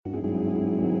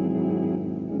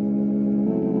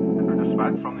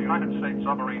United States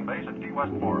submarine base at Key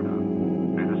West, Florida.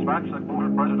 A dispatch that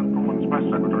quoted President Truman's press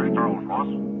secretary, Charles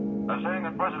Ross, as saying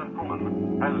that President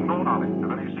Truman has no knowledge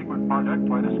of any secret project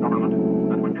by this government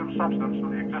that would give substance to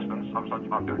the existence of such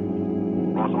objects.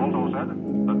 Ross also said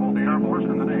that both the Air Force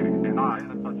and the Navy deny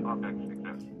that such objects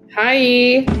exist.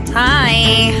 Hi.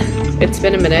 Hi. It's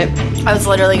been a minute. I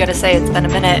was literally going to say it's been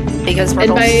a minute because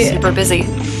we're both super busy.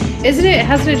 Isn't it?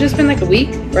 Hasn't it just been like a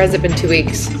week? Or has it been 2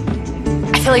 weeks?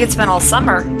 I feel like it's been all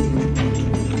summer.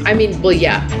 I mean, well,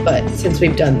 yeah, but since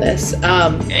we've done this.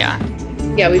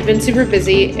 Yeah, we've been super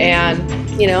busy and,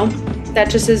 you know, that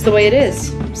just is the way it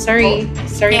is. Sorry. Not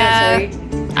sorry.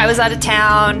 I was out of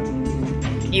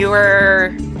town. You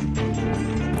were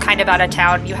kind of out of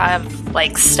town. You have,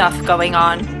 like, stuff going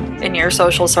on in your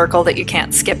social circle that you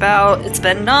can't skip out. It's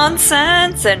been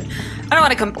nonsense, and I don't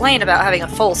want to complain about having a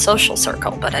full social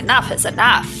circle, but enough is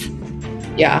enough.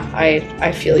 Yeah,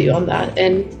 I feel you on that.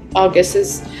 And August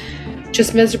is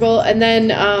just miserable. And then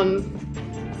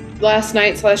last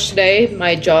night / today,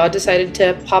 my jaw decided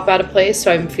to pop out of place,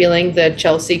 so I'm feeling the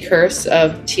Chelsea curse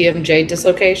of TMJ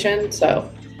dislocation. So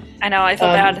I know, I feel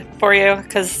bad for you,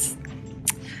 because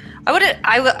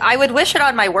I would wish it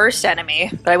on my worst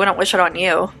enemy, but I wouldn't wish it on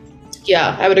you.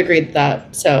 Yeah, I would agree with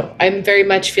that. So I'm very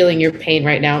much feeling your pain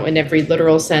right now in every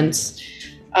literal sense.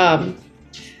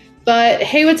 But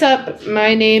hey, what's up?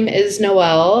 My name is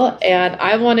Noelle, and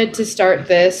I wanted to start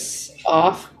this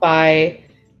off by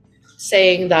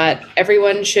saying that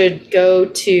everyone should go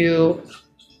to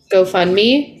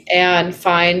GoFundMe and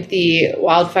find the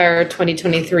Wildfire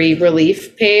 2023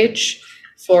 relief page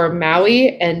for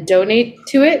Maui and donate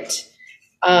to it.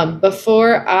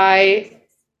 Before I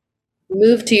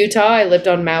moved to Utah, I lived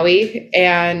on Maui,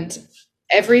 and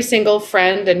every single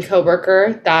friend and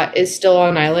coworker that is still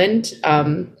on island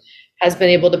has been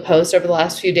able to post over the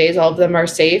last few days. All of them are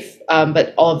safe,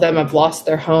 but all of them have lost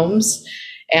their homes.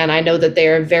 And I know that they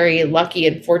are very lucky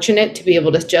and fortunate to be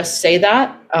able to just say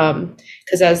that,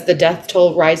 because as the death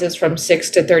toll rises from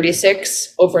 6 to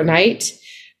 36 overnight,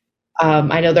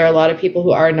 I know there are a lot of people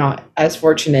who are not as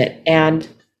fortunate. And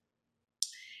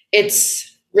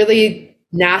it's really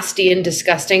nasty and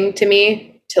disgusting to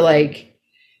me to like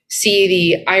see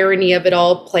the irony of it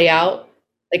all play out.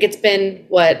 Like, it's been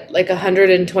what, like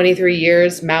 123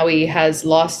 years Maui has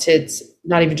lost its,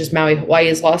 not even just Maui, Hawaii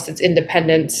has lost its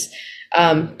independence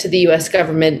to the US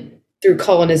government through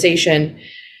colonization.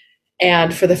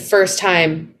 And for the first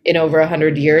time in over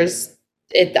 100 years,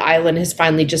 the island has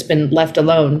finally just been left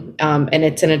alone. And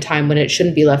it's in a time when it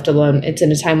shouldn't be left alone. It's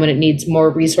in a time when it needs more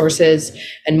resources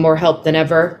and more help than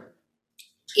ever.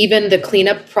 Even the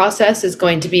cleanup process is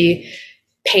going to be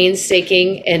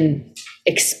painstaking and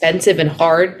expensive and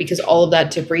hard because all of that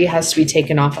debris has to be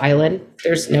taken off island.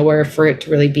 There's nowhere for it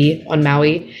to really be on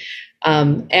Maui.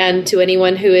 And to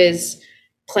anyone who is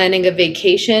planning a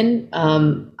vacation,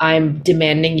 I'm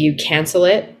demanding you cancel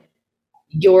it.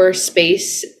 Your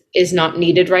space is not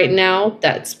needed right now.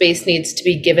 That space needs to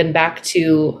be given back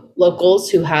to locals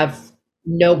who have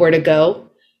nowhere to go.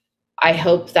 I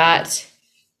hope that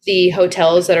the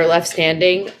hotels that are left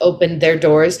standing open their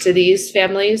doors to these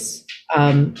families,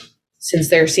 since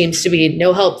there seems to be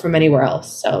no help from anywhere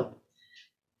else. So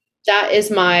that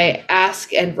is my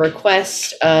ask and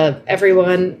request of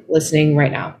everyone listening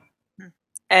right now.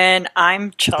 And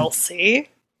I'm Chelsea.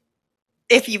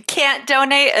 If you can't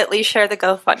donate, at least share the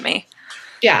GoFundMe.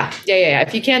 Yeah.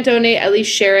 If you can't donate, at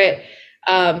least share it.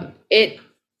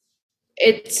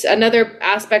 It's another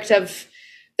aspect of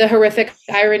the horrific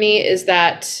irony is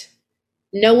that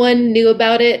no one knew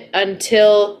about it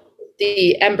until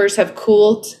the embers have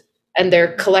cooled and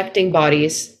they're collecting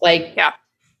bodies. Like, yeah.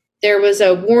 There was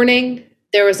a warning,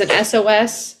 there was an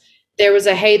SOS, there was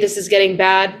a, hey, this is getting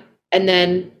bad. And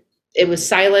then it was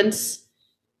silence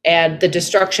and the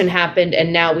destruction happened.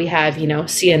 And now we have,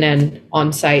 CNN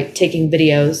on site taking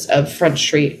videos of Front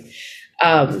Street.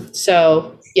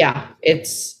 So yeah,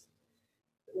 it's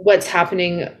what's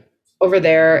happening over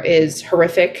there is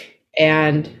horrific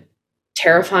and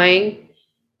terrifying.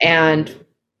 And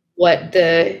what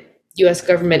the US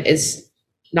government is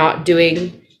not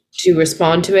doing to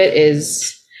respond to it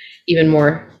is even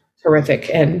more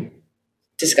horrific and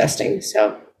disgusting.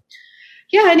 So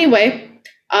yeah, anyway,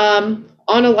 on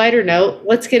a lighter note,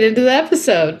 let's get into the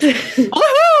episode.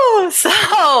 Woohoo!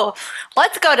 So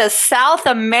let's go to South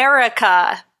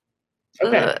America.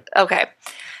 Okay.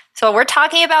 So we're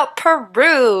talking about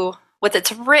Peru with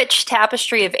its rich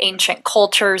tapestry of ancient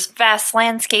cultures, vast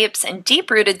landscapes, and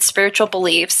deep-rooted spiritual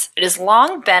beliefs. It has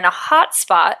long been a hot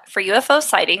spot for UFO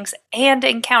sightings and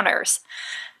encounters.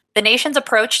 The nation's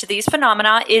approach to these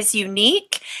phenomena is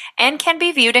unique and can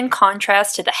be viewed in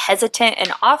contrast to the hesitant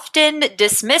and often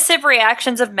dismissive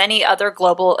reactions of many other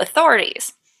global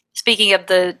authorities. Speaking of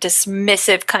the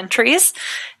dismissive countries,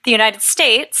 the United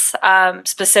States,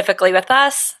 specifically with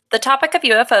us, the topic of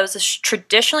UFOs is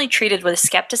traditionally treated with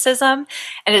skepticism,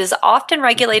 and it is often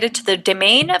regulated to the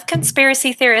domain of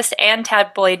conspiracy theorists and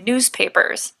tabloid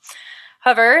newspapers.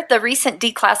 However, the recent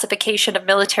declassification of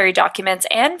military documents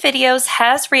and videos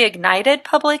has reignited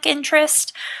public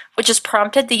interest, which has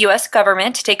prompted the U.S.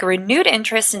 government to take a renewed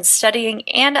interest in studying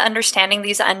and understanding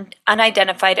these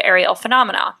unidentified aerial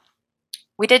phenomena.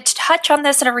 We did touch on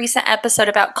this in a recent episode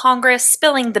about Congress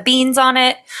spilling the beans on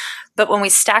it, but when we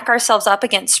stack ourselves up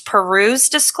against Peru's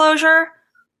disclosure,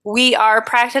 we are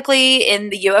practically in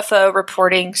the UFO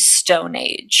reporting Stone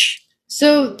Age.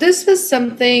 So this was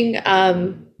something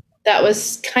that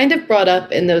was kind of brought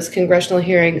up in those congressional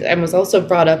hearings and was also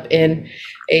brought up in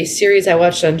a series I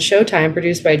watched on Showtime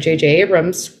produced by J.J.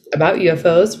 Abrams about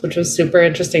UFOs, which was super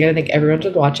interesting. I think everyone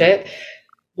should watch it.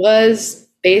 Was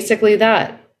basically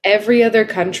that every other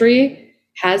country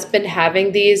has been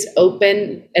having these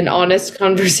open and honest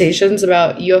conversations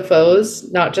about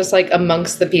UFOs, not just like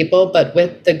amongst the people, but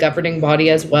with the governing body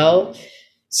as well,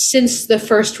 since the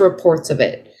first reports of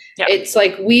it. Yep. It's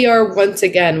like we are once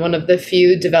again one of the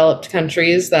few developed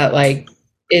countries that like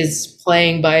is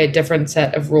playing by a different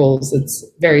set of rules. It's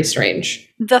very strange.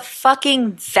 The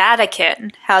fucking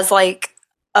Vatican has like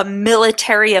a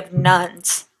military of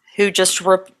nuns who just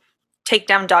take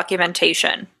down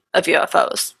documentation of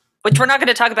UFOs, which we're not going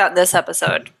to talk about in this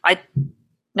episode.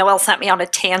 Noelle sent me on a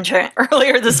tangent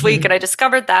earlier this week and I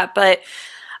discovered that, but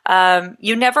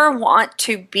you never want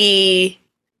to be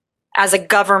as a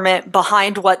government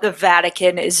behind what the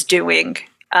Vatican is doing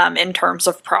in terms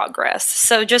of progress.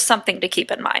 So just something to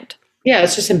keep in mind. Yeah,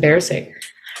 it's just embarrassing.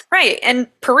 Right. And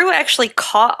Peru actually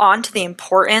caught on to the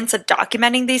importance of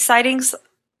documenting these sightings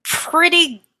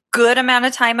pretty good amount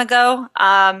of time ago.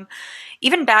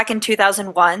 Even back in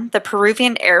 2001, the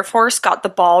Peruvian Air Force got the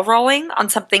ball rolling on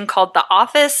something called the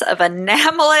Office of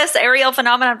Anomalous Aerial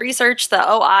Phenomena Research, the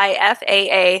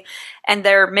OIFAA, and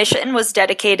their mission was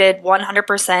dedicated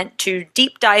 100% to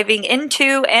deep diving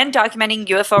into and documenting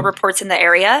UFO reports in the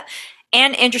area.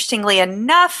 And interestingly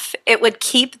enough, it would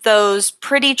keep those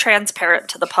pretty transparent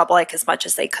to the public as much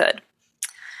as they could.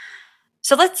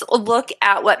 So let's look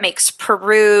at what makes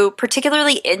Peru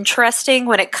particularly interesting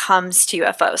when it comes to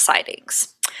UFO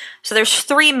sightings. So there's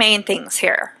three main things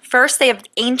here. First, they have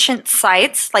ancient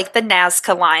sites like the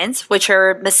Nazca lines, which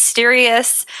are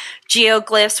mysterious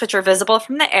geoglyphs which are visible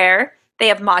from the air. They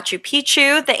have Machu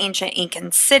Picchu, the ancient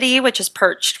Incan city, which is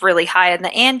perched really high in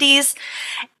the Andes.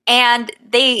 And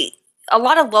a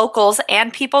lot of locals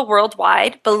and people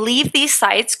worldwide believe these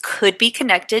sites could be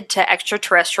connected to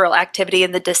extraterrestrial activity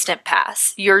in the distant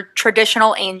past, your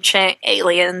traditional ancient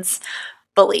aliens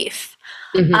belief.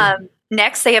 Mm-hmm.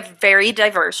 Next, they have very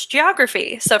diverse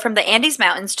geography. So from the Andes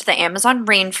Mountains to the Amazon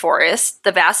rainforest,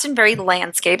 the vast and varied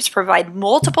landscapes provide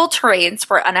multiple terrains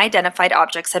where unidentified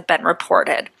objects have been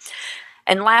reported.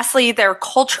 And lastly, their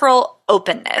cultural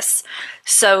openness.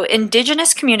 So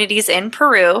indigenous communities in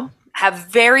Peru have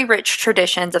very rich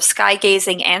traditions of sky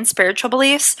gazing and spiritual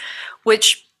beliefs,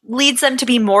 which leads them to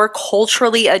be more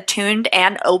culturally attuned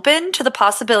and open to the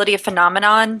possibility of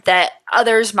phenomenon that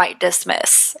others might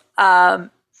dismiss.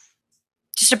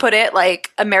 Just to put it, like,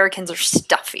 Americans are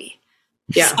stuffy.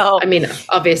 Yeah, so, I mean,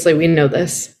 obviously we know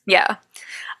this. Yeah.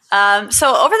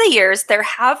 So over the years, there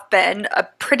have been a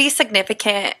pretty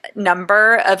significant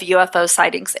number of UFO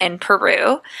sightings in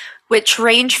Peru, which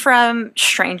range from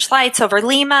strange lights over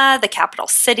Lima, the capital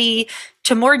city,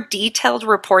 to more detailed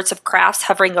reports of crafts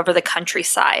hovering over the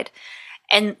countryside.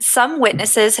 And some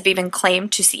witnesses have even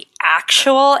claimed to see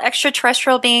actual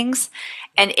extraterrestrial beings.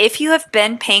 And if you have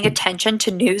been paying attention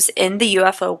to news in the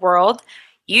UFO world,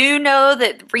 you know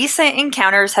that recent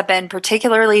encounters have been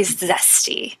particularly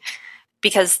zesty,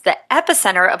 because the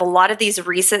epicenter of a lot of these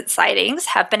recent sightings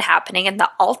have been happening in the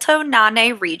Alto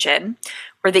Nane region,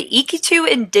 where the Iquitu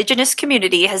indigenous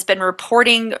community has been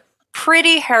reporting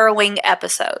pretty harrowing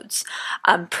episodes.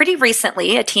 Pretty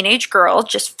recently, a teenage girl,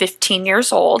 just 15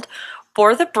 years old,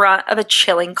 bore the brunt of a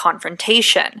chilling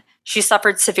confrontation. She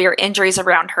suffered severe injuries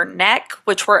around her neck,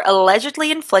 which were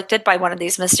allegedly inflicted by one of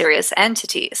these mysterious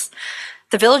entities.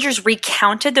 The villagers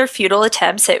recounted their futile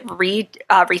attempts at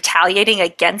retaliating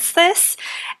against this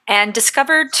and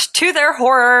discovered, to their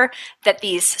horror, that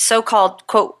these so-called,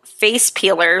 quote, face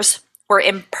peelers were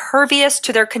impervious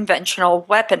to their conventional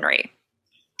weaponry.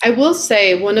 I will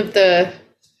say one of the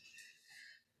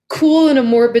cool in a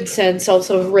morbid sense,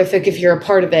 also horrific if you're a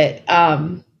part of it,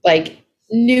 like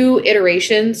new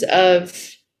iterations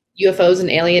of UFOs and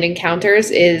alien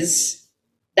encounters is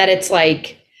that it's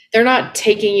like they're not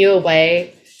taking you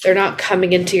away, they're not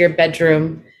coming into your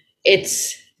bedroom.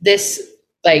 It's this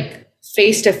like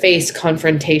face-to-face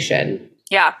confrontation.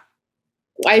 Yeah.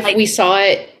 We saw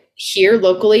it here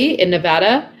locally in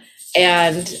Nevada,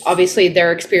 and obviously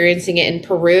they're experiencing it in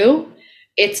Peru.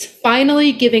 It's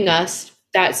finally giving us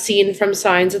that scene from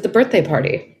Signs at the birthday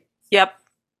party. Yep.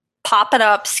 Popping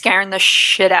up, scaring the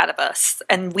shit out of us.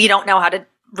 And we don't know how to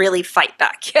really fight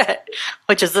back yet,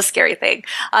 which is the scary thing.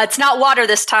 It's not water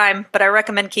this time, but I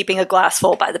recommend keeping a glass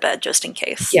full by the bed just in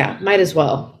case. Yeah, might as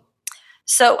well.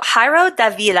 So Jairo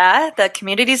Davila, the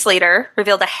community's leader,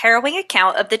 revealed a harrowing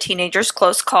account of the teenager's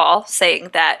close call, saying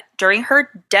that during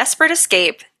her desperate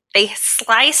escape, they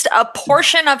sliced a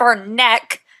portion of her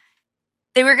neck.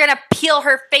 They were going to peel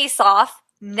her face off,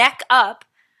 neck up.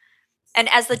 And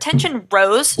as the tension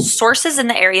rose, sources in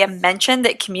the area mentioned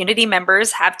that community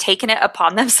members have taken it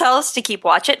upon themselves to keep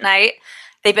watch at night.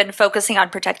 They've been focusing on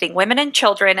protecting women and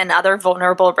children and other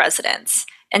vulnerable residents.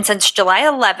 And since July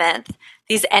 11th,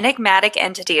 these enigmatic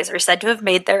entities are said to have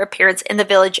made their appearance in the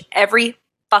village every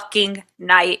fucking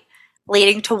night,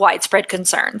 leading to widespread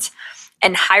concerns.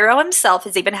 And Jairo himself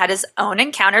has even had his own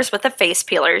encounters with the face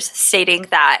peelers, stating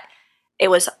that it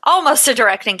was almost a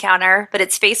direct encounter, but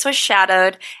its face was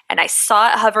shadowed, and I saw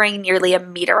it hovering nearly a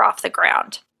meter off the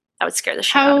ground. That would scare the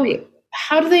shit out of me.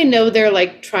 How do they know they're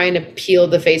like trying to peel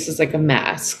the faces like a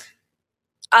mask?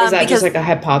 Is that just like a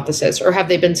hypothesis, or have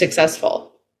they been successful?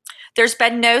 There's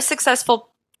been no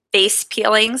successful face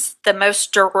peelings. The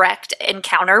most direct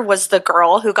encounter was the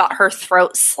girl who got her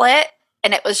throat slit,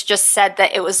 and it was just said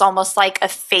that it was almost like a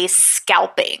face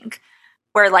scalping,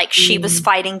 where like she was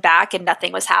fighting back and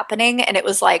nothing was happening, and it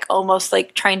was like almost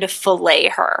like trying to fillet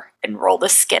her and roll the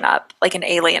skin up like an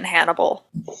alien Hannibal.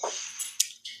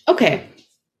 Okay.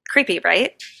 Creepy,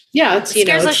 right? Yeah, it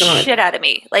scares the shit out of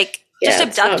me. Like, just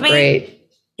abduct me. Great.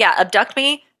 Yeah, abduct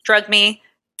me, drug me,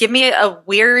 give me a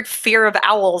weird fear of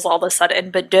owls all of a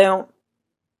sudden, but don't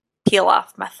peel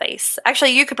off my face.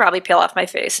 Actually, you could probably peel off my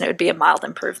face and it would be a mild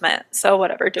improvement. So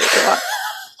whatever, do what you want.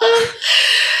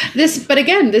 But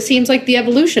again, this seems like the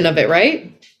evolution of it,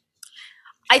 right?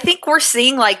 I think we're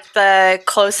seeing like the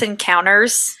close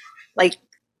encounters like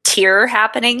tier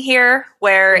happening here,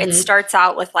 where it starts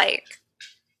out with like,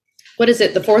 what is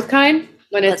it, the fourth kind?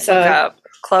 When it's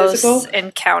close physical?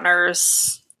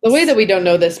 Encounters. The way that we don't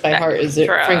know this by heart is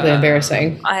frankly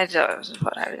embarrassing. I don't.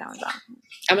 What I don't know.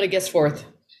 I'm gonna guess fourth.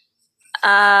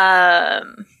 I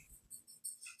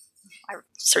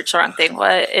searched the wrong thing.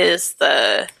 What is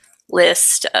the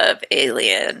list of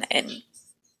alien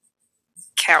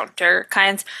encounter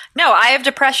kinds? No, I have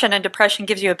depression, and depression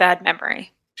gives you a bad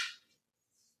memory.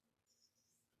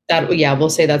 We'll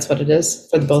say that's what it is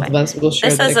for the both of us. We'll share.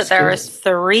 This says that there are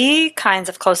 3 kinds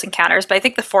of close encounters, but I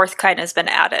think the 4th kind has been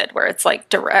added, where it's like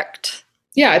direct.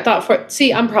 Yeah, I thought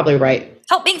see, I'm probably right.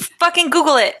 Help me fucking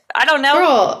Google it. I don't know.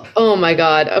 Girl, oh my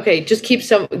God. Okay, just keep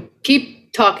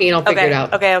talking and I'll figure it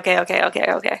out.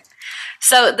 Okay.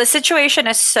 So the situation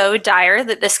is so dire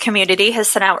that this community has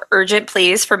sent out urgent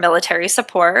pleas for military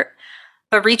support,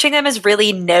 but reaching them is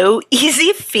really no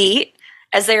easy feat,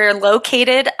 as they are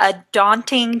located a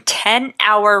daunting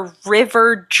 10-hour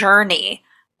river journey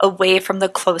away from the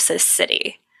closest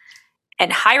city.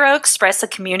 And Jairo expressed the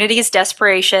community's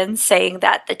desperation, saying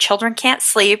that the children can't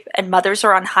sleep and mothers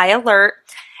are on high alert,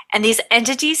 and these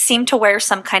entities seem to wear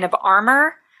some kind of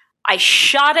armor. I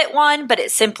shot at one, but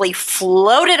it simply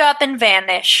floated up and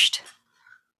vanished.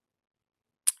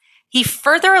 He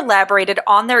further elaborated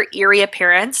on their eerie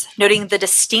appearance, noting the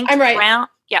distinct brown...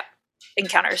 Yep.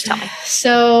 Encounters, tell me.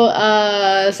 So,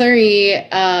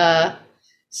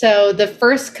 so the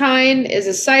first kind is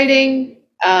a sighting.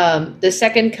 The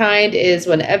second kind is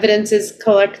when evidence is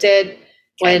collected.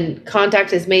 When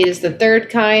contact is made is the third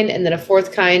kind. And then a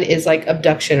fourth kind is like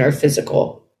abduction or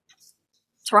physical.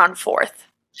 It's around 4th.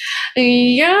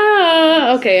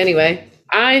 Yeah. Okay, anyway.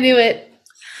 I knew it.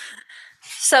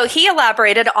 So he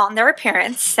elaborated on their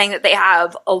appearance, saying that they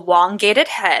have elongated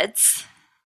heads,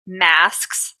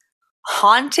 masks,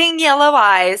 haunting yellow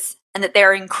eyes, and that they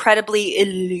are incredibly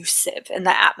elusive in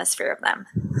the atmosphere of them.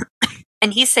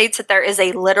 And he states that there is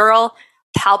a literal,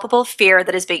 palpable fear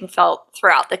that is being felt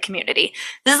throughout the community.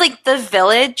 This is like the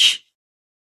village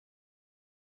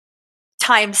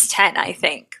times 10, I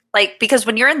think. Like, because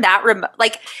when you're in that remote,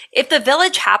 like, if the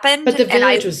village happened, but the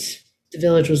village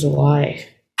was a lie.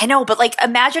 I know, but like,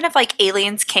 imagine if like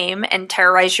aliens came and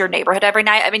terrorized your neighborhood every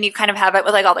night. I mean, you kind of have it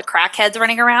with like all the crackheads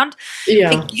running around.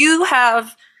 Yeah, like, you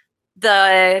have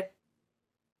I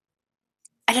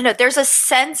don't know. There's a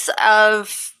sense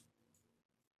of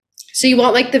So you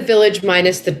want like the Village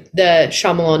minus the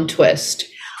Shyamalan twist.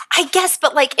 I guess,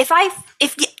 but like if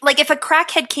a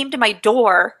crackhead came to my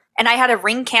door and I had a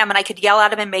ring cam and I could yell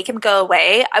at him and make him go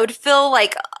away, I would feel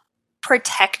like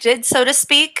protected, so to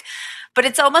speak. But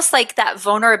it's almost like that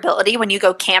vulnerability when you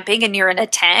go camping and you're in a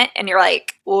tent and you're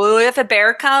like, well, if a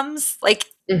bear comes, like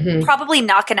probably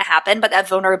not going to happen, but that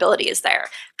vulnerability is there.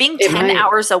 Being 10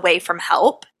 hours away from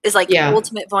help is like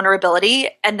ultimate vulnerability.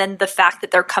 And then the fact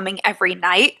that they're coming every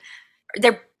night,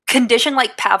 they're conditioned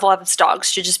like Pavlov's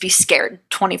dogs to just be scared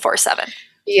 24/7.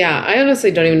 Yeah, I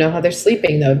honestly don't even know how they're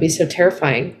sleeping, though. It'd be so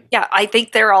terrifying. Yeah, I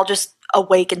think they're all just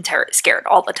awake and scared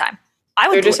all the time.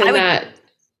 They're just in that.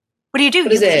 What do you do?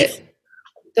 What is it?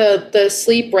 The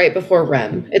sleep right before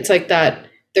REM. It's like that.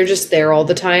 They're just there all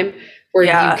the time, where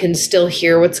you can still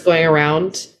hear what's going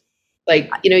around. Like,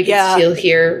 you can still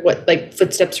hear what, like,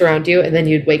 footsteps around you, and then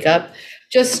you'd wake up.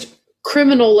 Just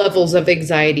criminal levels of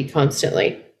anxiety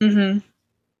constantly. Mm-hmm.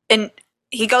 And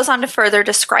he goes on to further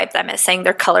describe them as saying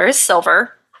their color is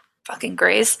silver. Fucking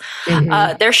grays.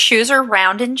 Mm-hmm. Their shoes are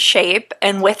round in shape,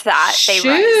 and with that, they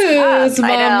rise up.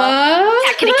 Mama.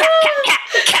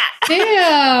 Cat.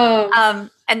 Damn.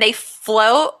 And they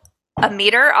float a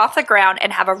meter off the ground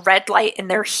and have a red light in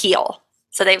their heel.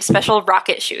 So they have special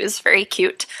rocket shoes. Very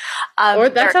cute. Or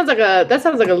that sounds like a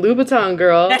Louboutin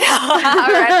girl. All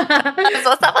right.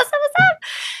 What's up?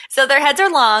 So their heads are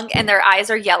long and their eyes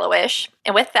are yellowish.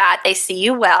 And with that, they see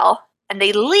you well. And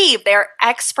they leave. They're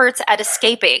experts at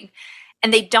escaping.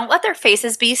 And they don't let their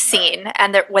faces be seen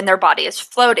when their body is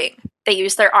floating. They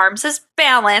use their arms as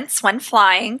balance when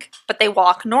flying, but they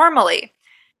walk normally.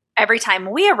 Every time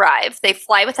we arrive, they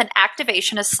fly with an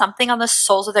activation of something on the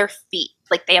soles of their feet.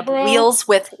 Like they have wheels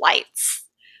with lights.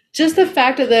 Just the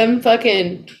fact of them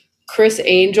fucking Chris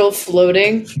Angel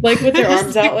floating, like with their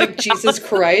arms out like Jesus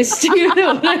Christ. You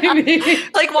know what I mean?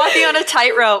 Like walking on a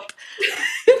tightrope.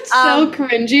 It's so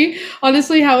cringy.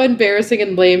 Honestly, how embarrassing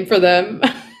and lame for them.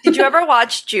 Did you ever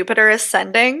watch Jupiter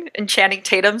Ascending? And Channing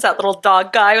Tatum's that little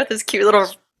dog guy with his cute little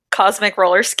cosmic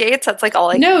roller skates? That's like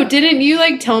all I No, didn't you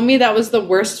like tell me that was the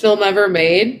worst film ever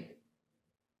made?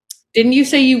 Didn't you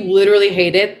say you literally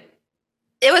hate it?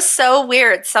 It was so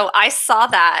weird. So I saw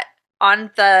that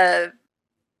on the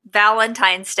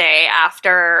Valentine's Day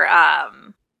after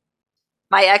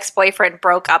my ex-boyfriend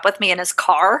broke up with me in his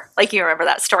car. Like, you remember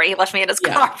that story? He left me in his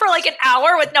car for like an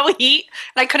hour with no heat.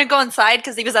 And I couldn't go inside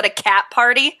because he was at a cat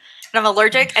party. And I'm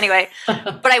allergic. Anyway,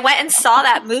 but I went and saw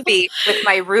that movie with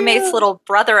my roommate's little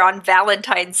brother on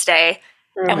Valentine's Day.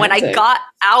 Romantic. And when I got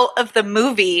out of the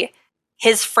movie,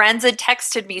 his friends had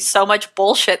texted me so much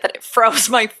bullshit that it froze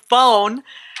my phone.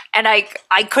 And I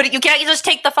couldn't, you can't just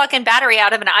take the fucking battery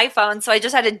out of an iPhone. So I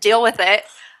just had to deal with it.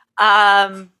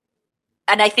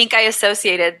 And I think I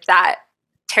associated that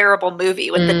terrible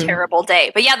movie with the terrible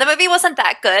day. But yeah, the movie wasn't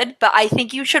that good, but I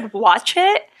think you should watch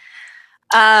it.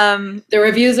 The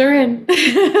reviews are in.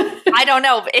 I don't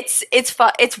know. It's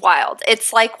fun. It's wild.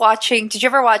 It's like watching, did you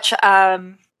ever watch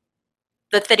the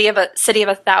City of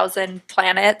a Thousand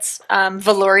Planets,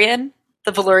 Valerian?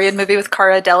 The Valerian movie with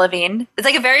Cara Delevingne. It's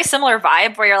like a very similar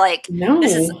vibe where you're like,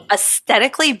 this is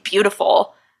aesthetically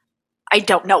beautiful. I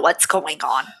don't know what's going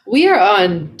on. We are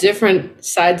on different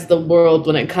sides of the world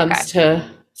when it comes to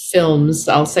films.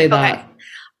 I'll say that. Okay.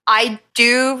 I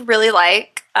do really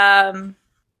like oh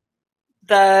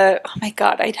my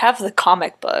God, I'd have the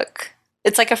comic book.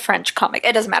 It's like a French comic.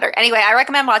 It doesn't matter. Anyway, I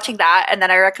recommend watching that. And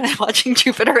then I recommend watching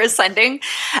Jupiter Ascending.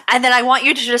 And then I want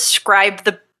you to describe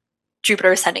the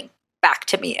Jupiter Ascending back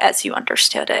to me as you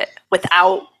understood it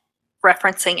without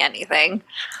referencing anything.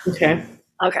 Okay.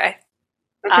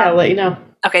 I'll let you know.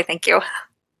 Okay, thank you.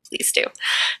 Please do.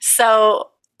 So,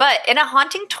 but in a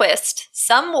haunting twist,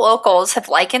 some locals have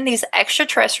likened these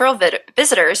extraterrestrial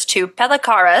visitors to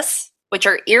pelikaras, which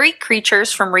are eerie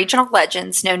creatures from regional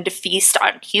legends known to feast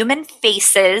on human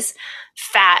faces,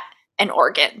 fat, and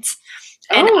organs.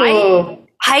 And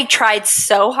I tried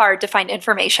so hard to find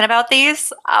information about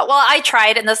these. I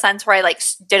tried in the sense where I like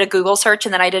did a Google search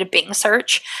and then I did a Bing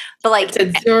search. But like, it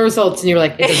said 0 results, and you were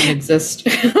like, it doesn't exist.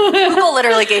 Google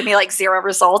literally gave me like 0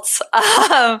 results.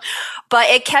 But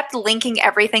it kept linking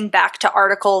everything back to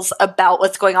articles about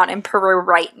what's going on in Peru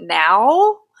right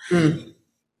now.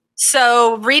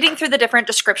 So reading through the different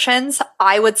descriptions,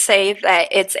 I would say that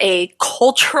it's a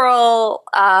cultural,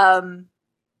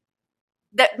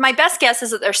 that my best guess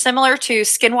is that they're similar to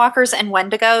skinwalkers and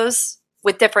wendigos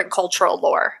with different cultural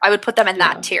lore. I would put them in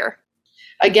that tier.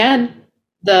 Again,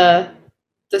 the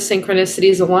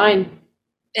synchronicities align.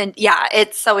 And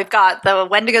so we've got the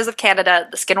wendigos of Canada,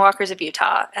 the skinwalkers of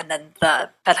Utah, and then the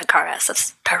pelikaras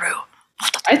of Peru.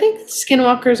 I think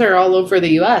skinwalkers are all over the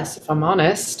U.S., if I'm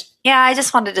honest. Yeah, I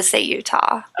just wanted to say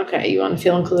Utah. Okay, you want to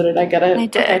feel included. I get it. I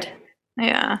did. Okay.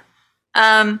 Yeah.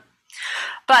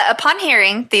 But upon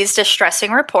hearing these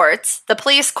distressing reports, the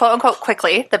police, quote unquote,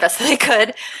 quickly, the best that they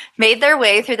could, made their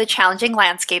way through the challenging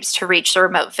landscapes to reach the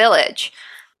remote village.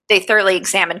 They thoroughly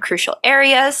examined crucial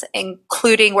areas,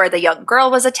 including where the young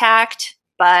girl was attacked,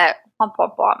 but womp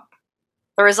womp womp.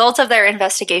 The results of their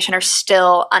investigation are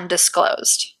still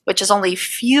undisclosed, which is only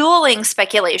fueling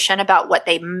speculation about what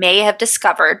they may have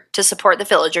discovered to support the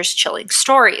villagers' chilling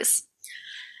stories.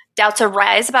 Doubts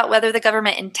arise about whether the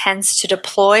government intends to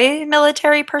deploy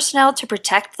military personnel to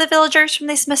protect the villagers from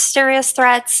these mysterious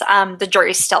threats. The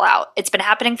jury's still out. It's been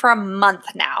happening for a month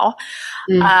now.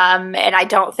 And I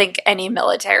don't think any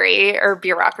military or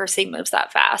bureaucracy moves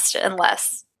that fast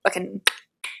unless fucking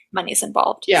money's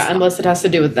involved. Yeah, so. Unless it has to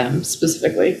do with them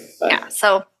specifically. But. Yeah,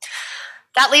 so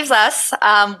that leaves us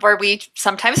where we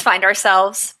sometimes find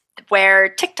ourselves, where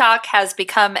TikTok has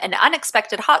become an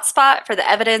unexpected hotspot for the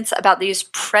evidence about these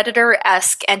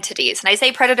predator-esque entities. And I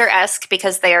say predator-esque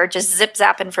because they are just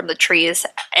zip-zapping from the trees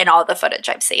in all the footage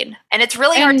I've seen. And it's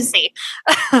really hard to see.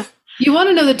 You want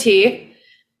to know the tea?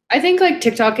 I think like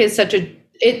TikTok is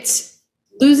it's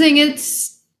losing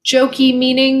its jokey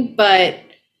meaning, but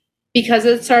because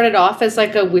it started off as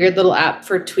like a weird little app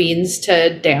for tweens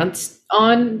to dance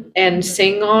on and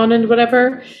sing on and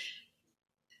whatever,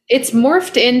 it's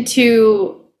morphed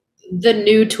into the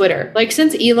new Twitter. Like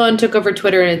since Elon took over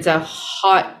Twitter and it's a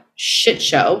hot shit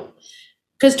show,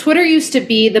 because Twitter used to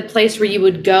be the place where you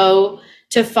would go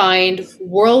to find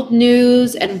world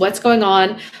news and what's going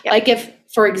on. Yep. Like if,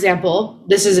 for example,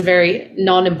 this is a very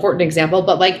non-important example,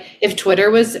 but like if if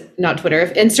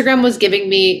Instagram was giving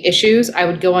me issues, I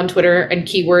would go on Twitter and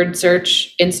keyword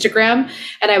search Instagram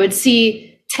and I would see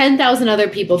 10,000 other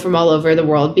people from all over the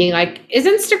world being like, is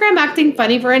Instagram acting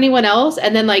funny for anyone else?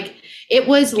 And then like, it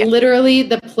was literally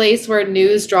the place where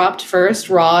news dropped first,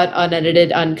 raw,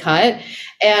 unedited, uncut.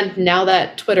 And now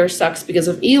that Twitter sucks because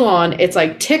of Elon, it's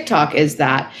like TikTok is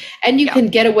that. And you can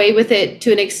get away with it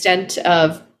to an extent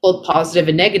of both positive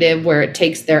and negative, where it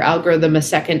takes their algorithm a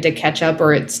second to catch up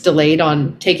or it's delayed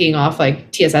on taking off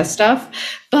like TSS stuff.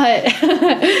 But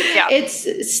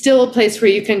it's still a place where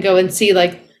you can go and see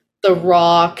like the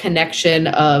raw connection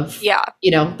of,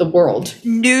 the world.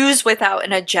 News without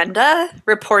an agenda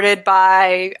reported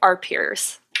by our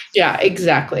peers. Yeah,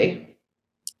 exactly.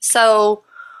 So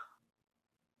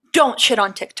don't shit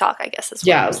on TikTok, I guess is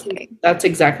what I'm saying. That's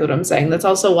exactly what I'm saying. That's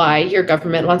also why your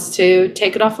government wants to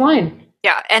take it offline.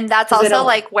 Yeah, and that's also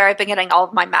like where I've been getting all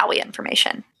of my Maui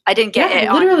information. I didn't get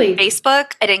it literally on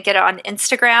Facebook. I didn't get it on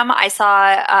Instagram. I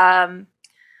saw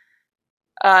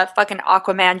fucking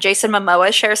Aquaman, Jason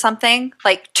Momoa, share something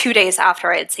like 2 days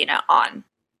after I had seen it on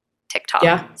TikTok.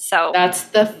 Yeah. So that's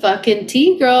the fucking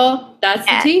tea, girl. That's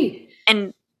the tea.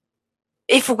 And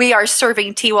if we are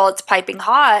serving tea while it's piping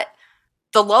hot,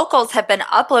 the locals have been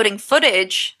uploading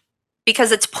footage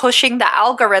because it's pushing the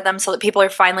algorithm so that people are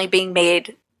finally being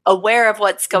made aware of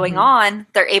what's going on.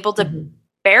 They're able to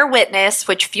bear witness,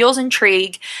 which fuels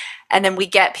intrigue. And then we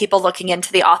get people looking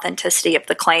into the authenticity of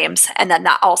the claims. And then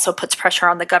that also puts pressure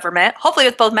on the government, hopefully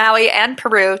with both Maui and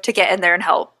Peru, to get in there and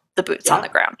help the boots on the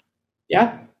ground.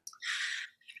 Yeah.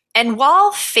 And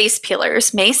while face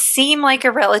peelers may seem like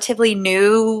a relatively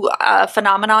new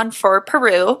phenomenon for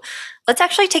Peru, let's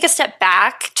actually take a step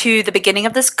back to the beginning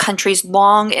of this country's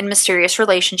long and mysterious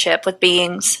relationship with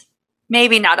beings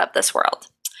maybe not of this world.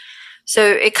 So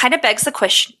it kind of begs the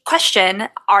question,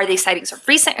 are these sightings of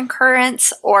recent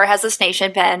occurrence, or has this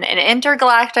nation been an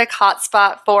intergalactic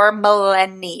hotspot for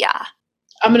millennia?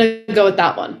 I'm going to go with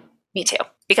that one. Me too,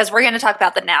 because we're going to talk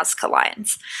about the Nazca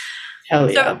Lines. Hell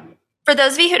yeah. So, for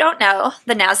those of you who don't know,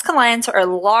 the Nazca Lines are a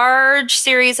large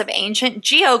series of ancient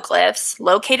geoglyphs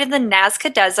located in the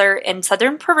Nazca Desert in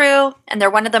southern Peru, and they're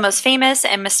one of the most famous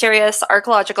and mysterious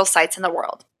archaeological sites in the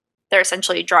world. They're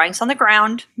essentially drawings on the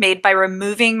ground made by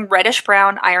removing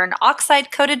reddish-brown iron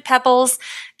oxide-coated pebbles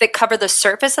that cover the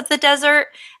surface of the desert,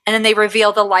 and then they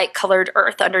reveal the light-colored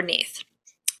earth underneath.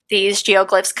 These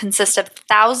geoglyphs consist of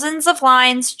thousands of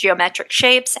lines, geometric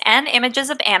shapes, and images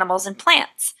of animals and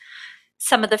plants.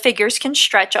 Some of the figures can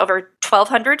stretch over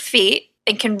 1,200 feet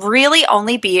and can really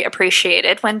only be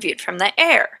appreciated when viewed from the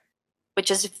air,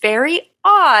 which is very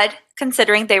odd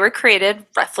considering they were created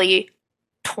roughly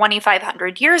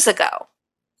 2,500 years ago.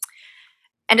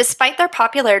 And despite their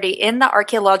popularity in the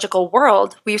archaeological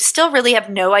world, we still really have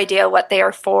no idea what they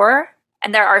are for,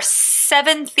 and there are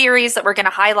 7 theories that we're going to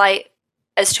highlight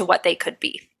as to what they could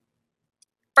be.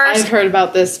 First, I've heard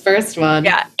about this first one.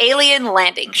 Yeah, alien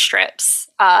landing strips.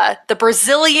 The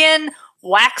Brazilian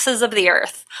waxes of the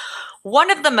earth.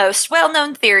 One of the most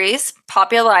well-known theories,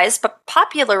 popularized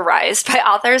by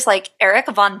authors like Eric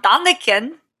von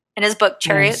Däniken in his book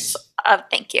Chariots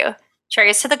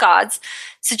to the Gods,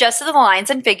 suggests that the lines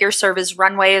and figures serve as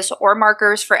runways or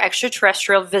markers for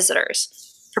extraterrestrial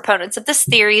visitors. Proponents of this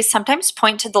theory sometimes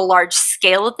point to the large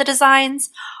scale of the designs,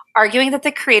 arguing that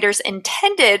the creators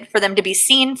intended for them to be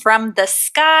seen from the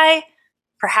sky,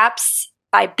 perhaps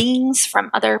by beings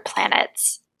from other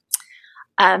planets.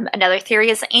 Another theory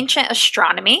is ancient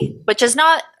astronomy, which is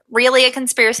not really a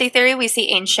conspiracy theory. We see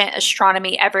ancient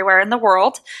astronomy everywhere in the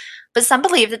world. But some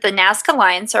believe that the Nazca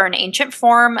lines are an ancient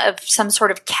form of some sort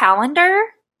of calendar,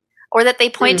 or that they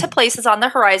point to places on the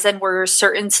horizon where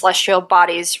certain celestial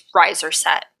bodies rise or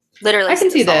set. Literally, I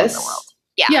can see this. In the world.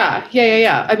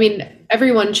 Yeah. I mean,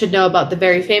 everyone should know about the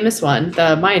very famous one,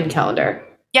 the Mayan calendar.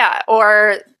 Yeah,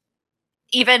 or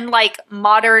even like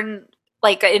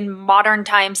in modern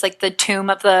times, like the tomb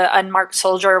of the unmarked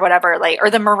soldier or whatever, like, or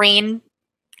the Marine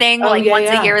thing, once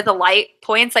a year the light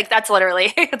points. Like that's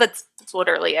literally that's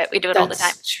literally it. We do it all the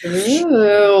time.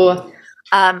 True.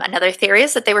 Another theory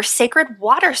is that they were sacred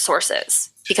water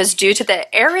sources because due to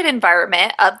the arid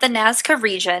environment of the Nazca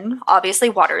region, obviously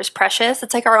water is precious.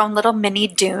 It's like our own little mini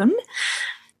dune.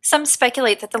 Some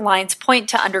speculate that the lines point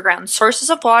to underground sources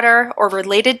of water or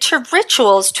related to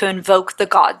rituals to invoke the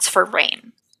gods for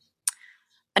rain.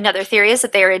 Another theory is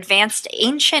that they are advanced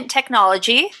ancient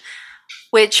technology,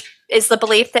 which is the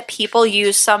belief that people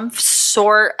use some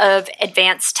sort of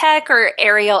advanced tech or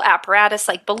aerial apparatus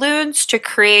like balloons to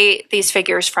create these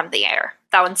figures from the air.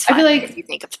 That one's fun, I feel like, if you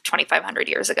think of 2,500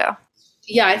 years ago.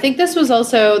 Yeah, I think this was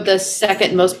also the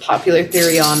second most popular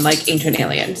theory on like ancient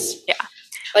aliens. Yeah.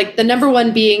 Like the number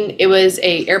one being it was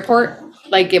a airport,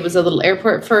 like it was a little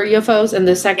airport for UFOs, and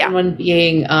the second one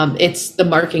being it's the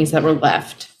markings that were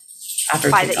left after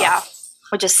takeoff.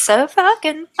 Which is so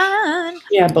fucking fun.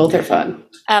 Yeah, both are fun.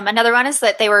 Another one is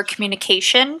that they were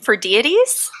communication for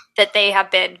deities, that they have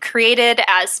been created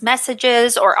as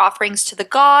messages or offerings to the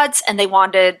gods, and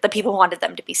the people wanted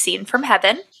them to be seen from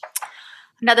heaven.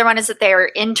 Another one is that they are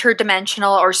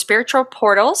interdimensional or spiritual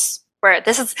portals, where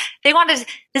this is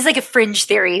like a fringe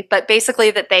theory, but basically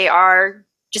that they are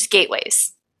just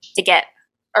gateways to get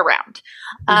around.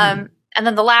 Mm-hmm. And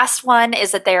then the last one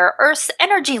is that they are Earth's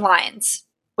energy lines,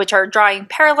 which are drawing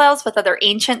parallels with other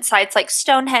ancient sites like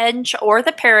Stonehenge or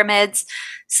the pyramids.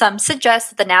 Some suggest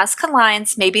that the Nazca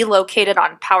lines may be located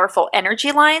on powerful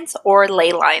energy lines or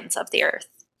ley lines of the Earth.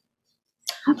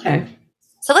 Okay.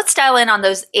 So let's dial in on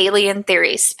those alien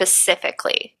theories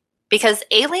specifically, because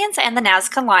aliens and the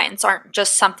Nazca lines aren't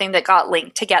just something that got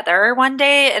linked together one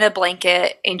day in a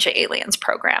blanket Ancient Aliens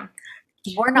program.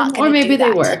 We're not going to do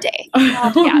that today.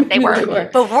 Yeah, they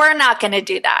were. But we're not going to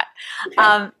do that. Okay.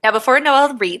 Now, before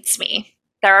Noelle reads me,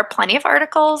 there are plenty of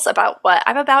articles about what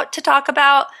I'm about to talk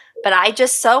about, but I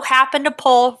just so happened to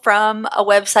pull from a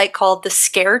website called The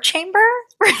Scare Chamber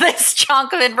for this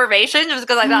chunk of information, just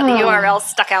because I thought the URL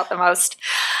stuck out the most.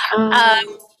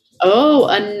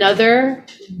 Another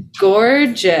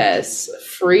gorgeous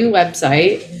free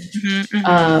website.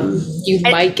 You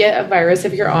might get a virus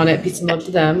if you're on it. Peace and love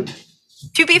to them.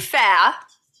 To be fair,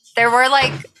 there were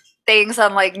like things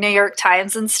on like New York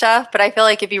Times and stuff, but I feel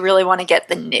like if you really want to get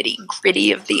the nitty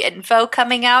gritty of the info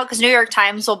coming out, because New York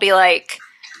Times will be like,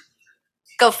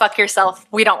 go fuck yourself.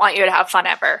 We don't want you to have fun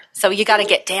ever. So you got to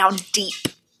get down deep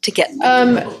to get.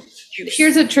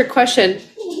 Here's a trick question.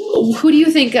 Who do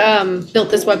you think built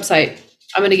this website?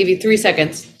 I'm going to give you 3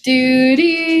 seconds.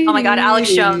 Oh my God,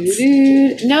 Alex Jones.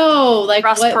 No, like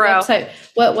Ross what Perot. website?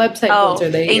 What website builds are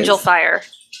they? Angel Fire.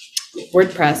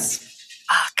 WordPress.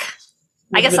 Fuck.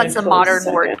 I guess that's the modern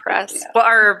WordPress. Yeah. Well,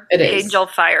 our Angel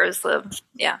Fire is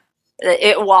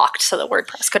it walked so that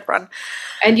WordPress could run.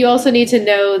 And you also need to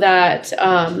know that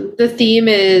the theme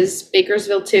is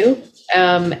Bakersville too.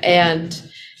 And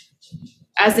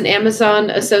as an Amazon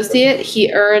associate,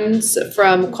 he earns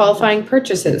from qualifying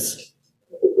purchases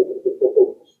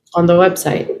on the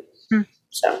website.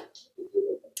 So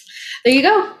there you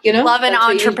go. Love an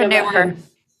entrepreneur.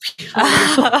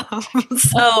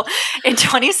 So in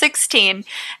 2016,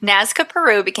 Nazca,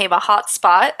 Peru became a hot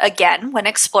spot again when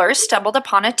explorers stumbled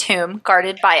upon a tomb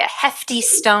guarded by a hefty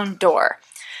stone door.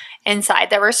 Inside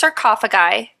there were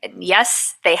sarcophagi, and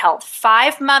yes, they held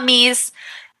 5 mummies.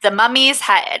 The mummies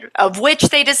of which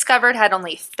they discovered had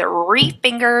only 3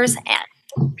 fingers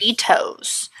and 3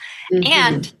 toes. Mm-hmm.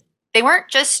 And they weren't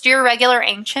just your regular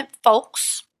ancient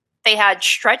folks. They had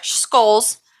stretched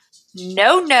skulls,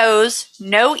 no nose,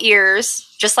 no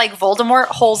ears, just like Voldemort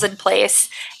holes in place,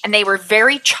 and they were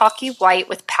very chalky white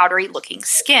with powdery looking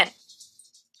skin.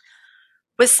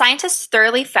 With scientists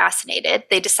thoroughly fascinated,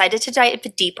 they decided to dive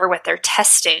deeper with their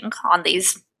testing on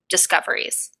these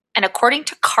discoveries. And according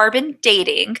to carbon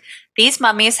dating, these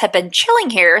mummies have been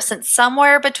chilling here since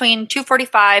somewhere between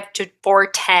 245 to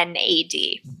 410 AD.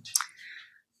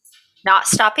 Not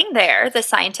stopping there, the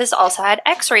scientists also had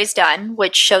x-rays done,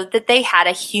 which showed that they had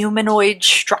a humanoid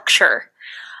structure.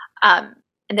 And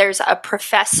there's a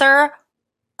Professor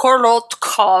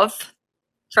Korotkov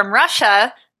from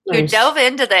Russia who dove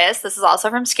into this. This is also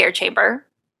from Scare Chamber,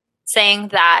 saying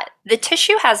that the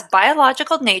tissue has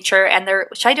biological nature and there,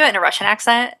 should I do it in a Russian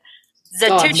accent?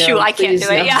 The tissue, no, I can't do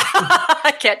it. No. Yeah,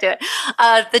 I can't do it.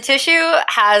 The tissue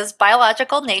has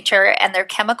biological nature and their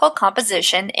chemical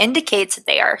composition indicates that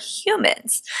they are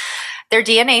humans. Their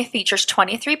DNA features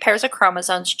 23 pairs of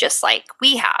chromosomes just like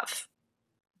we have.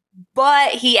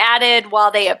 But he added,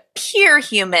 while they appear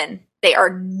human, they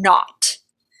are not.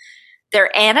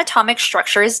 Their anatomic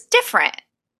structure is different.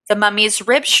 The mummy's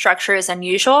rib structure is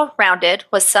unusual, rounded,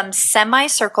 with some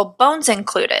semicircle bones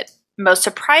included. Most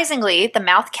surprisingly, the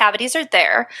mouth cavities are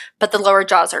there, but the lower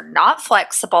jaws are not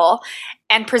flexible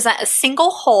and present a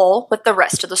single hole with the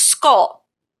rest of the skull.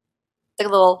 Like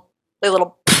a little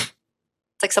it's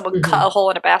like someone cut a hole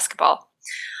in a basketball.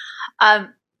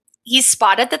 He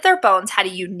spotted that their bones had a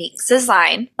unique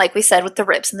design, like we said, with the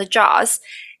ribs and the jaws.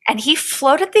 And he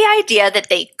floated the idea that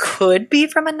they could be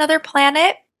from another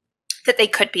planet, that they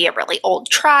could be a really old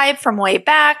tribe from way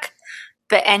back.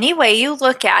 But any way you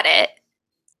look at it,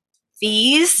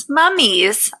 these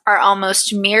mummies are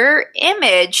almost mirror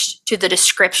imaged to the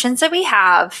descriptions that we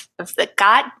have of the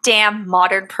goddamn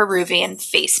modern Peruvian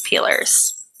face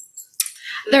peelers.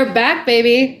 They're back,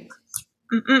 baby.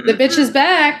 The bitch is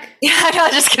back. Yeah, I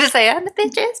was just going to say, and the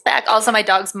bitch is back. Also, my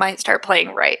dogs might start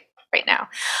playing right now.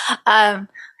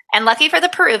 And lucky for the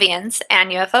Peruvians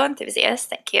and UFO enthusiasts,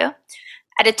 thank you.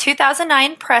 At a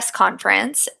 2009 press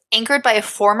conference, anchored by a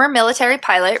former military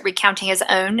pilot recounting his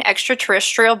own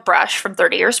extraterrestrial brush from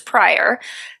 30 years prior,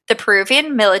 the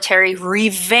Peruvian military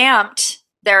revamped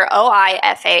their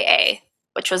OIFAA,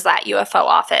 which was that UFO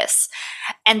office.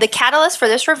 And the catalyst for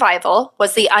this revival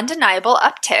was the undeniable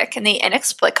uptick in the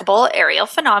inexplicable aerial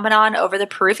phenomenon over the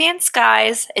Peruvian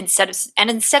skies. Instead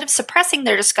of suppressing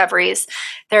their discoveries,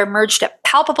 there emerged a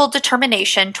palpable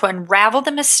determination to unravel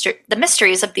the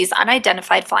mysteries of these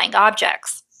unidentified flying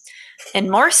objects.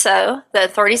 And more so, the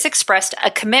authorities expressed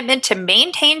a commitment to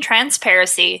maintain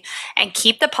transparency and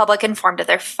keep the public informed of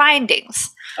their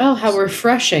findings. Oh, how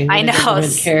refreshing. I know. The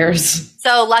government cares.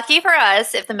 So lucky for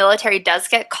us, if the military does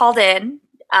get called in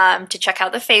to check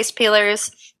out the face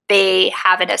peelers, they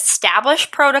have an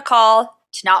established protocol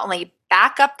to not only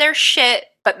back up their shit,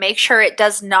 but make sure it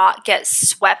does not get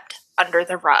swept under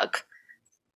the rug.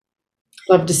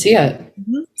 Love to see it.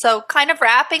 Mm-hmm. So kind of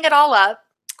wrapping it all up,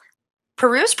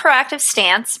 Peru's proactive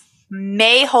stance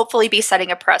may hopefully be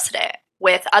setting a precedent,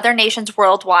 with other nations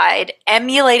worldwide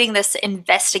emulating this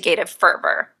investigative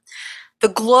fervor. The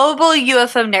global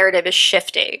UFO narrative is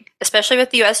shifting, especially with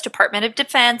the U.S. Department of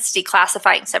Defense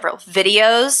declassifying several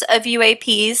videos of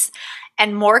UAPs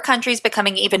and more countries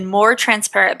becoming even more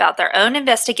transparent about their own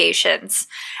investigations.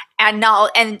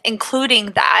 And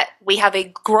including that, we have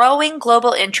a growing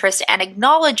global interest and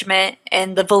acknowledgement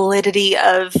in the validity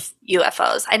of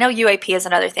UFOs. I know UAP is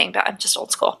another thing, but I'm just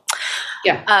old school.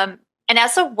 Yeah. And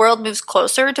as the world moves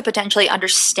closer to potentially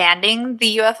understanding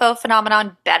the UFO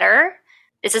phenomenon better,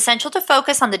 it's essential to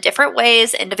focus on the different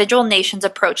ways individual nations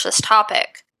approach this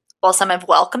topic. While some have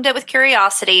welcomed it with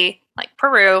curiosity, like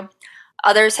Peru,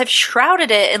 others have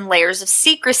shrouded it in layers of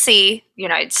secrecy,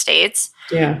 United States,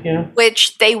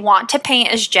 which they want to paint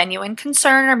as genuine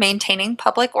concern or maintaining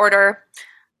public order,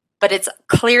 but it's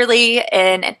clearly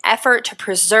in an effort to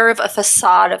preserve a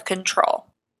facade of control.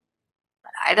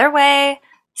 But either way,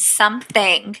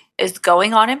 something is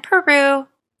going on in Peru,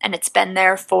 and it's been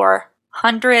there for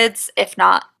hundreds, if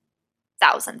not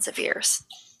thousands of years.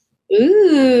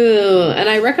 Ooh, and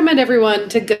I recommend everyone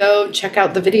to go check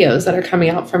out the videos that are coming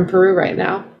out from Peru right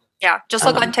now. Yeah, just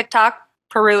look on TikTok,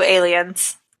 Peru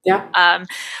aliens. Yeah.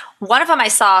 One of them I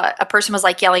saw, a person was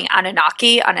like yelling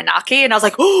Anunnaki, and I was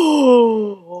like,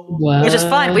 oh, which is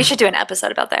fun. We should do an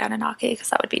episode about the Anunnaki because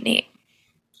that would be neat.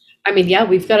 I mean, yeah,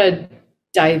 we've got to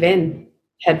dive in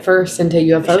head first into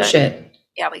UFO shit.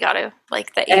 Yeah, we got to.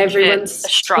 Like the everyone's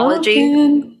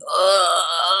astrology.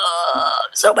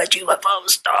 So much UFO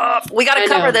stuff. We got to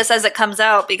cover this as it comes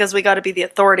out because we got to be the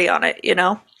authority on it, you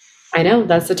know? I know,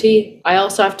 that's the tea. I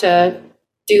also have to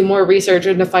do more research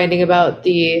into finding about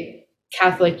the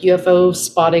Catholic UFO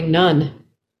spotting nun.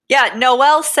 Yeah,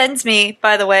 Noelle sends me,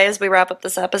 by the way, as we wrap up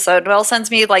this episode, Noelle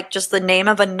sends me like just the name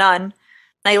of a nun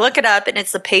I look it up, and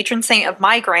it's the patron saint of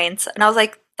migraines. And I was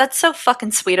like, that's so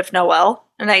fucking sweet of Noelle.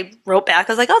 And I wrote back,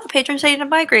 I was like, oh, the patron saint of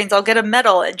migraines, I'll get a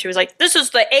medal. And she was like, this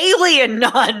is the alien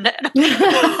nun. And I'm like,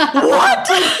 what?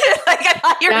 Like, I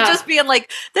thought you were just being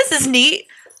like, this is neat.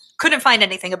 Couldn't find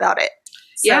anything about it.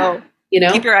 So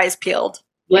keep your eyes peeled.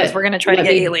 Because we're going to try to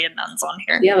get alien nuns on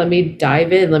here. Yeah, let me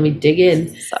dive in. Let me dig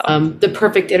in. So. The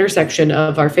perfect intersection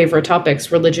of our favorite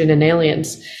topics, religion and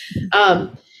aliens.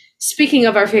 Speaking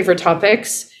of our favorite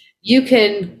topics, you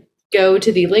can go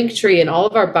to the link tree in all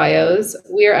of our bios.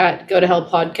 We're at Go to Hell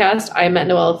Podcast. I'm at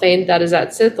Noelle Fain. That is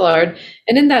at Sithlard.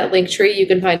 And in that link tree, you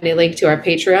can find a link to our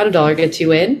Patreon, $1 gets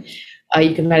you in.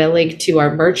 You can find a link to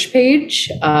our merch page,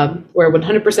 where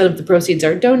 100% of the proceeds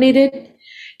are donated.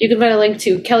 You can find a link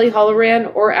to Kelly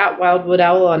Holloran or at Wildwood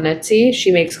Owl on Etsy. She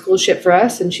makes cool shit for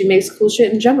us, and she makes cool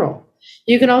shit in general.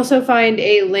 You can also find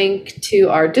a link to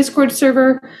our Discord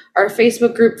server, our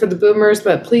Facebook group for the boomers,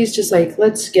 but please just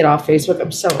let's get off Facebook.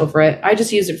 I'm so over it. I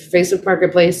just use it for Facebook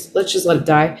Marketplace. Let's just let it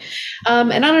die.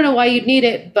 And I don't know why you'd need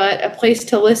it, but a place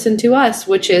to listen to us,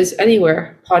 which is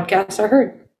anywhere podcasts are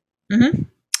heard. Mm-hmm.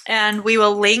 And we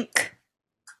will link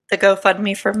the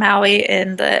GoFundMe for Maui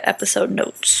in the episode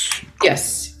notes.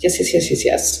 Yes.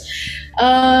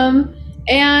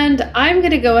 And I'm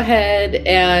going to go ahead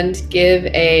and give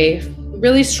a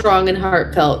really strong and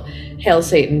heartfelt Hail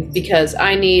Satan, because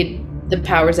I need the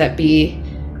powers that be.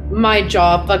 My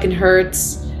jaw fucking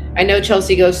hurts. I know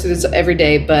Chelsea goes through this every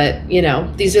day, but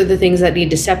these are the things that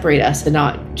need to separate us and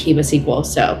not keep us equal.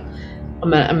 So I'm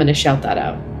gonna shout that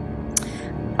out.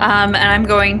 And I'm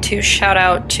going to shout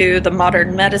out to the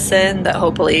modern medicine that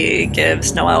hopefully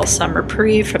gives Noelle some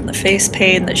reprieve from the face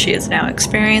pain that she is now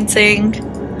experiencing.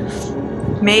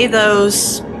 May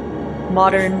those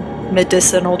modern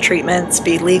medicinal treatments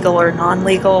be legal or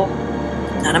non-legal.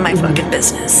 None of my fucking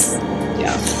business.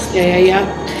 Yeah.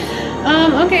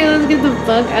 Okay, let's get the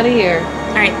fuck out of here.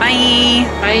 All right, bye.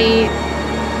 Bye.